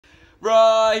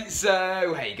Right,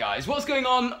 so hey guys, what's going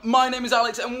on? My name is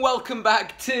Alex and welcome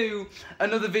back to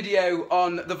another video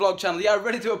on the vlog channel. Yeah, I'm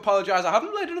ready to apologise. I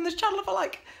haven't uploaded on this channel for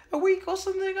like a week or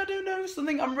something, I don't know,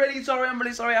 something. I'm really sorry,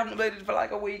 I haven't uploaded for like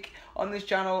a week on this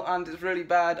channel and it's really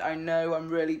bad. I know,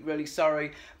 I'm really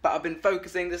sorry, but I've been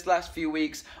focusing this last few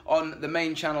weeks on the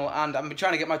main channel and I've been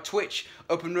trying to get my Twitch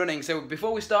up and running. So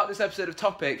before we start this episode of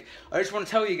Topic, I just want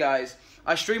to tell you guys,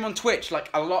 I stream on Twitch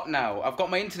like a lot now. I've got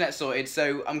my internet sorted,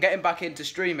 so I'm getting back into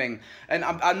streaming. And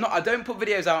I don't put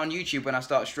videos out on YouTube when I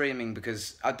start streaming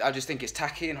because I just think it's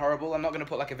tacky and horrible. I'm not going to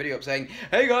put like a video up saying,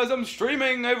 hey guys, I'm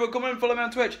streaming, come and follow me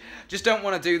on Twitch. Just don't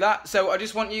want to do that. So I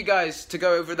just want you guys to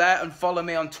go over there and follow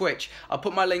me on Twitch. I'll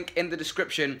put my link in the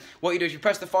description. What you do is you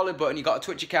press the follow button, you got a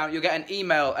Twitch account, you'll get an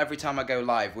email every time I go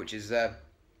live, which is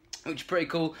pretty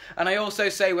cool. And I also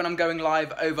say when I'm going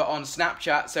live over on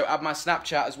Snapchat, so add my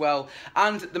Snapchat as well.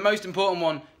 And the most important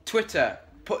one, Twitter.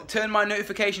 Turn my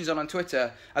notifications on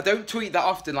Twitter. I don't tweet that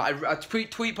often. Like I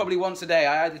tweet probably once a day.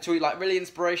 I either tweet like really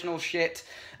inspirational shit,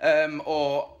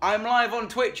 or I'm live on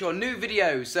Twitch or new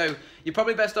videos. So you're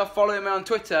probably best off following me on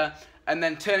Twitter and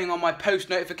then turning on my post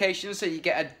notifications so you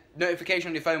get a notification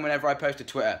on your phone whenever I post to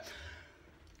Twitter.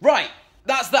 Right.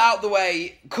 That's that out the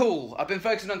way. Cool. I've been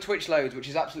focusing on Twitch loads, which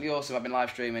is absolutely awesome. I've been live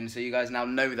streaming, so you guys now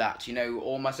know that. You know,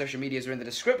 all my social medias are in the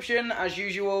description, as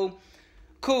usual.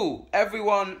 Cool.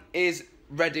 Everyone is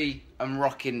ready and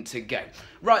rocking to go.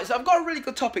 Right, so I've got a really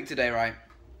good topic today, right?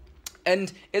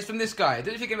 And it's from this guy. I don't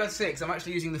know if you can see it, because I'm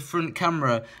actually using the front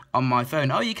camera on my phone.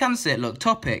 Oh, you can see it. Look,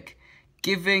 topic.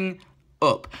 Giving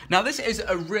up. Now this is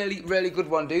a really good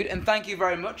one, dude, and thank you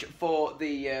very much for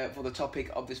the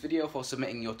topic of this video, for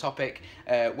submitting your topic.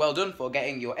 Well done for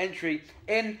getting your entry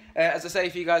in. As I say,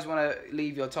 if you guys want to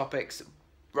leave your topics,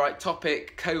 write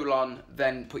topic :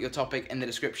 then put your topic in the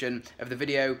description of the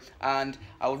video and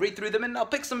I'll read through them and I'll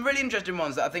pick some really interesting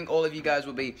ones that I think all of you guys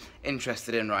will be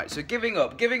interested in. Right, so giving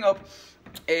up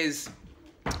is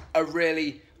a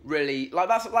really like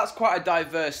that's quite a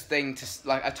diverse thing to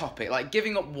like a topic. Like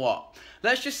giving up what?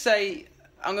 Let's just say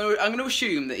I'm gonna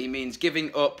assume that he means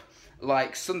giving up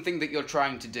like something that you're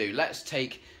trying to do. Let's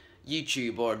take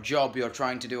YouTube or a job you're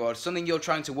trying to do or something you're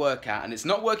trying to work at and it's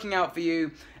not working out for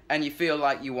you and you feel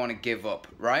like you want to give up,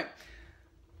 right?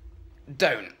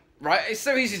 Don't. Right? It's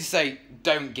so easy to say,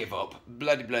 don't give up,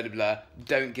 blah, blah, blah, blah,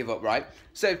 don't give up, right?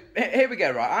 So, here we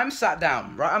go, right? I'm sat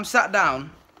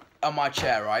down on my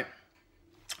chair, right?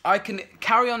 I can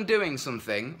carry on doing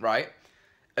something, right,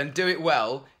 and do it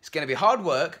well. It's going to be hard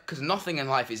work, because nothing in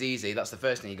life is easy. That's the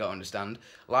first thing you got to understand.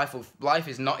 Life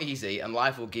is not easy, and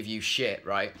life will give you shit,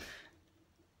 right?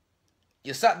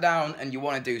 You're sat down and you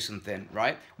want to do something,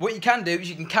 right? What you can do is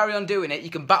you can carry on doing it. You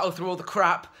can battle through all the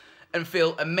crap and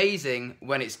feel amazing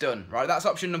when it's done, right? That's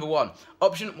option number one.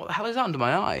 What the hell is that under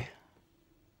my eye?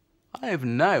 I don't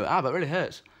even know. Ah, that really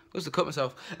hurts. I was to cut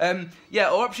myself.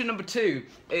 Yeah, or option number two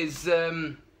is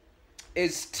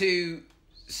to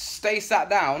stay sat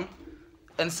down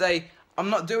and say, I'm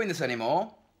not doing this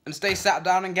anymore, and stay sat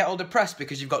down and get all depressed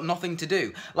because you've got nothing to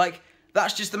do. Like,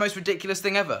 that's just the most ridiculous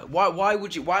thing ever. Why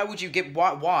would you give,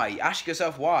 why? Ask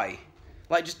yourself why.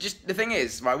 Like, just the thing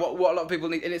is, right, what a lot of people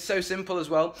need, and it's so simple as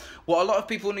well, what a lot of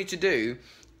people need to do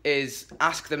is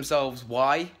ask themselves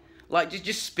why. Like,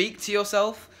 just speak to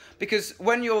yourself. Because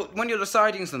when you're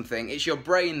deciding something, it's your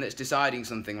brain that's deciding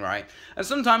something, right? And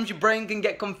sometimes your brain can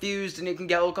get confused and it can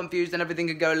get all confused and everything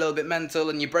can go a little bit mental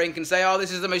and your brain can say, oh,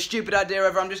 this is the most stupid idea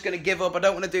ever, I'm just going to give up, I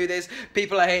don't want to do this,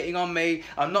 people are hating on me,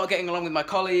 I'm not getting along with my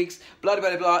colleagues, blah,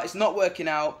 blah, blah, blah, it's not working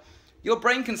out. Your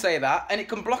brain can say that and it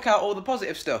can block out all the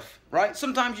positive stuff, right?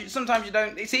 Sometimes you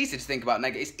don't, it's easy to think about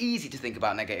negative, it's easy to think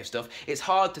about negative stuff, it's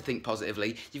hard to think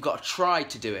positively, you've got to try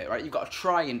to do it, right? You've got to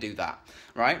try and do that,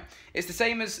 right? It's the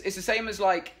same as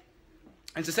like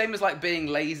being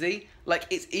lazy. Like,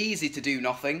 it's easy to do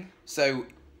nothing, so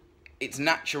it's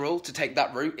natural to take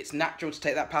that route, it's natural to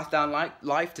take that path down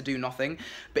life to do nothing,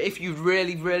 but if you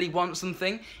really want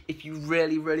something,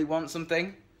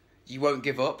 you won't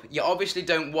give up. You obviously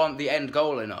don't want the end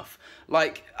goal enough.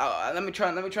 Like, let me try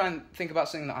and think about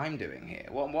something that I'm doing here.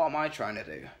 What am I trying to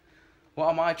do? What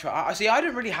am I trying? See, I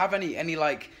don't really have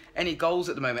any goals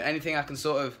at the moment. Anything I can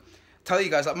sort of tell you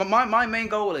guys. Like, my main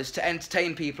goal is to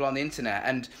entertain people on the internet,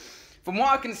 and from what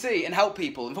I can see, and help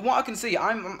people. And from what I can see,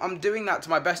 I'm doing that to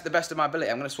the best of my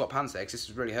ability. I'm gonna swap hands there because this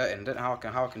is really hurting. I don't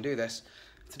know how I can do this.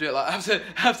 To do it like, I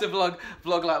have to vlog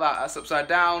like that. That's upside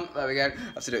down. There we go.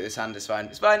 I have to do it with this hand. It's fine.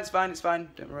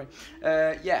 Don't worry.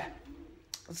 Yeah.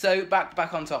 So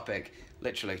back on topic.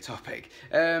 Literally topic.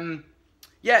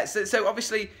 Yeah. So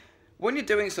obviously, when you're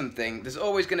doing something, there's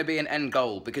always going to be an end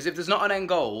goal, because if there's not an end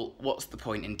goal, what's the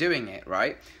point in doing it,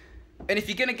 right? And if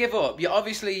you're going to give up, you're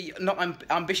obviously not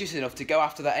ambitious enough to go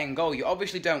after that end goal. You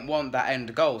obviously don't want that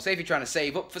end goal. Say if you're trying to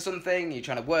save up for something, you're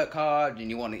trying to work hard, and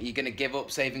you're going to give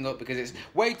up saving up because it's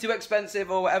way too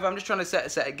expensive or whatever. I'm just trying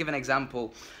to give an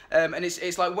example. And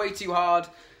it's like way too hard.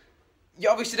 You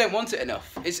obviously don't want it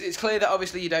enough. It's clear that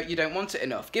obviously you don't want it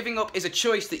enough. Giving up is a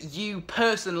choice that you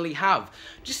personally have.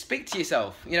 Just speak to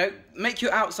yourself. You know, make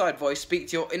your outside voice speak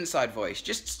to your inside voice.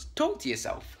 Just talk to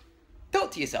yourself.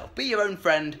 Talk to yourself. Be your own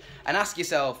friend and ask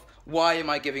yourself, why am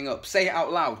I giving up? Say it out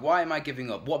loud. Why am I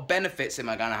giving up? What benefits am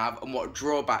I going to have and what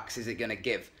drawbacks is it going to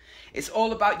give? It's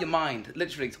all about your mind.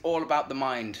 Literally, it's all about the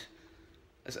mind.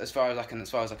 As far as I can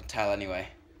tell anyway.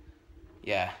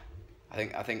 Yeah.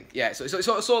 I think yeah, so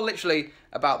it's all literally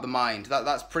about the mind.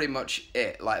 That's pretty much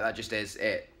it. Like, that just is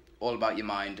it. All about your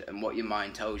mind and what your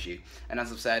mind tells you. And as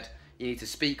I've said, you need to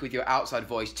speak with your outside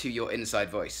voice to your inside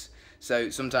voice. So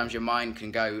sometimes your mind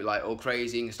can go like all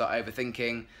crazy and you can start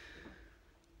overthinking.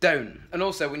 Don't. And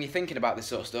also, when you're thinking about this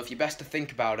sort of stuff, you're best to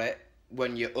think about it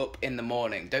when you're up in the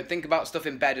morning. Don't think about stuff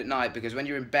in bed at night, because when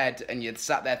you're in bed and you're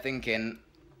sat there thinking,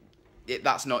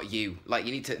 that's not you. Like,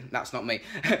 that's not me.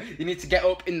 You need to get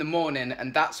up in the morning,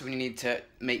 and that's when you need to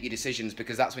make your decisions,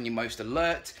 because that's when you're most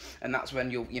alert, and that's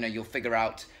when you'll figure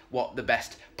out what the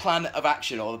best plan of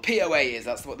action, or the POA is.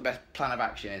 That's what the best plan of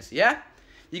action is. Yeah?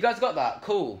 You guys got that?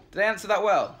 Cool. Did I answer that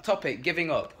well? Topic,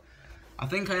 giving up. I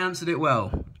think I answered it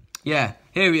well. Yeah,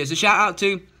 here he is. A shout out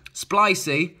to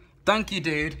Splicey. Thank you,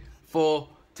 dude, for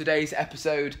today's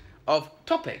episode of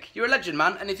Topic. You're a legend,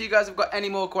 man. And if you guys have got any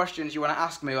more questions you want to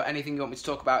ask me, or anything you want me to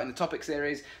talk about in the Topic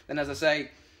series, then as I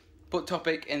say, put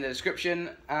Topic in the description,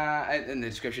 in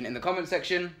the comment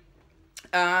section.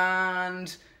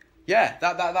 And yeah,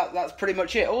 that's pretty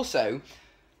much it. Also,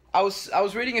 I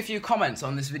was reading a few comments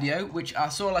on this video, which I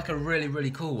saw like a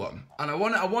really cool one, and I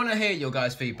want to hear your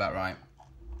guys' feedback, right?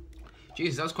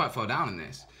 Jesus, that was quite far down in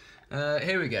this.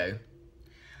 Here we go.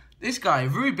 This guy,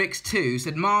 Rubik's2,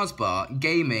 said Marz Bar,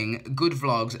 gaming, good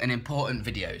vlogs, and important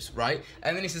videos, right?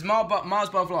 And then he says Marz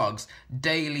Bar vlogs,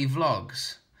 daily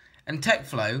vlogs. And Tech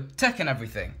Flow, tech and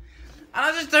everything. And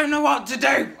I just don't know what to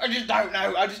do. I just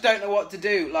don't know what to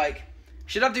do. Like,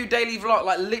 should I do daily vlog,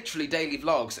 like literally daily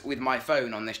vlogs with my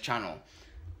phone on this channel?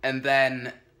 And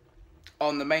then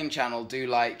on the main channel do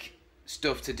like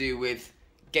stuff to do with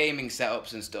gaming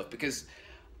setups and stuff? Because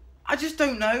I just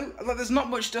don't know. Like, there's not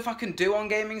much stuff I can do on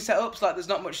gaming setups. Like, there's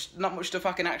not much stuff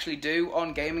I can actually do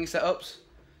on gaming setups.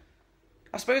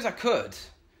 I suppose I could.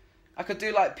 I could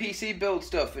do like PC build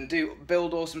stuff and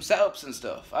build awesome setups and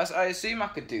stuff. I assume I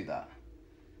could do that.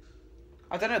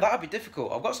 I don't know. That would be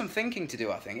difficult. I've got some thinking to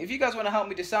do, I think. If you guys want to help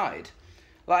me decide,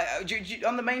 like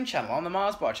on the main channel, on the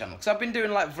Marz Bar channel, because I've been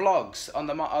doing like vlogs on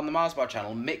the Marz Bar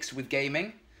channel mixed with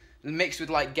gaming, mixed with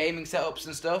like gaming setups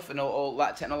and stuff and all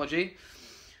that technology.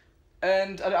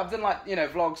 And I've done like,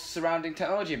 vlogs surrounding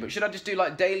technology, but should I just do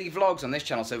like daily vlogs on this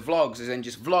channel? So vlogs as in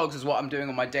just vlogs is what I'm doing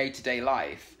on my day-to-day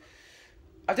life.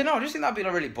 I don't know, I just think that'd be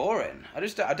really boring. I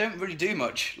don't really do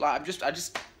much. Like,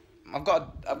 I've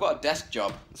got a desk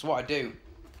job. That's what I do.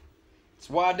 That's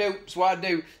what I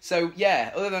do. So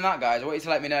yeah, other than that, guys, I want you to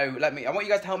let me know. I want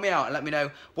you guys to help me out and let me know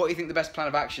what you think the best plan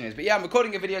of action is. But yeah, I'm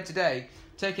recording a video today,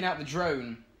 taking out the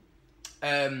drone,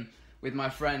 with my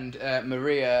friend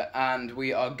Maria, and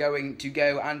we are going to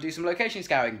go and do some location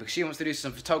scouting because she wants to do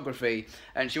some photography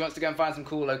and she wants to go and find some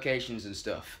cool locations and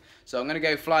stuff. So I'm going to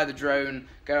go fly the drone,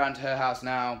 go around to her house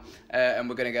now, and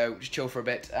we're going to go just chill for a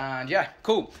bit. And yeah,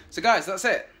 cool. So guys, that's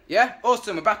it. Yeah,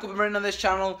 awesome. We're back up and running on this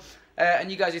channel,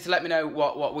 and you guys need to let me know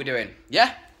what we're doing.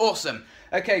 Yeah, awesome.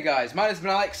 Okay, guys, my name's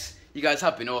been Alex. You guys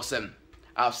have been awesome.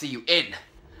 I'll see you in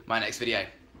my next video.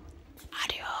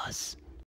 Adios.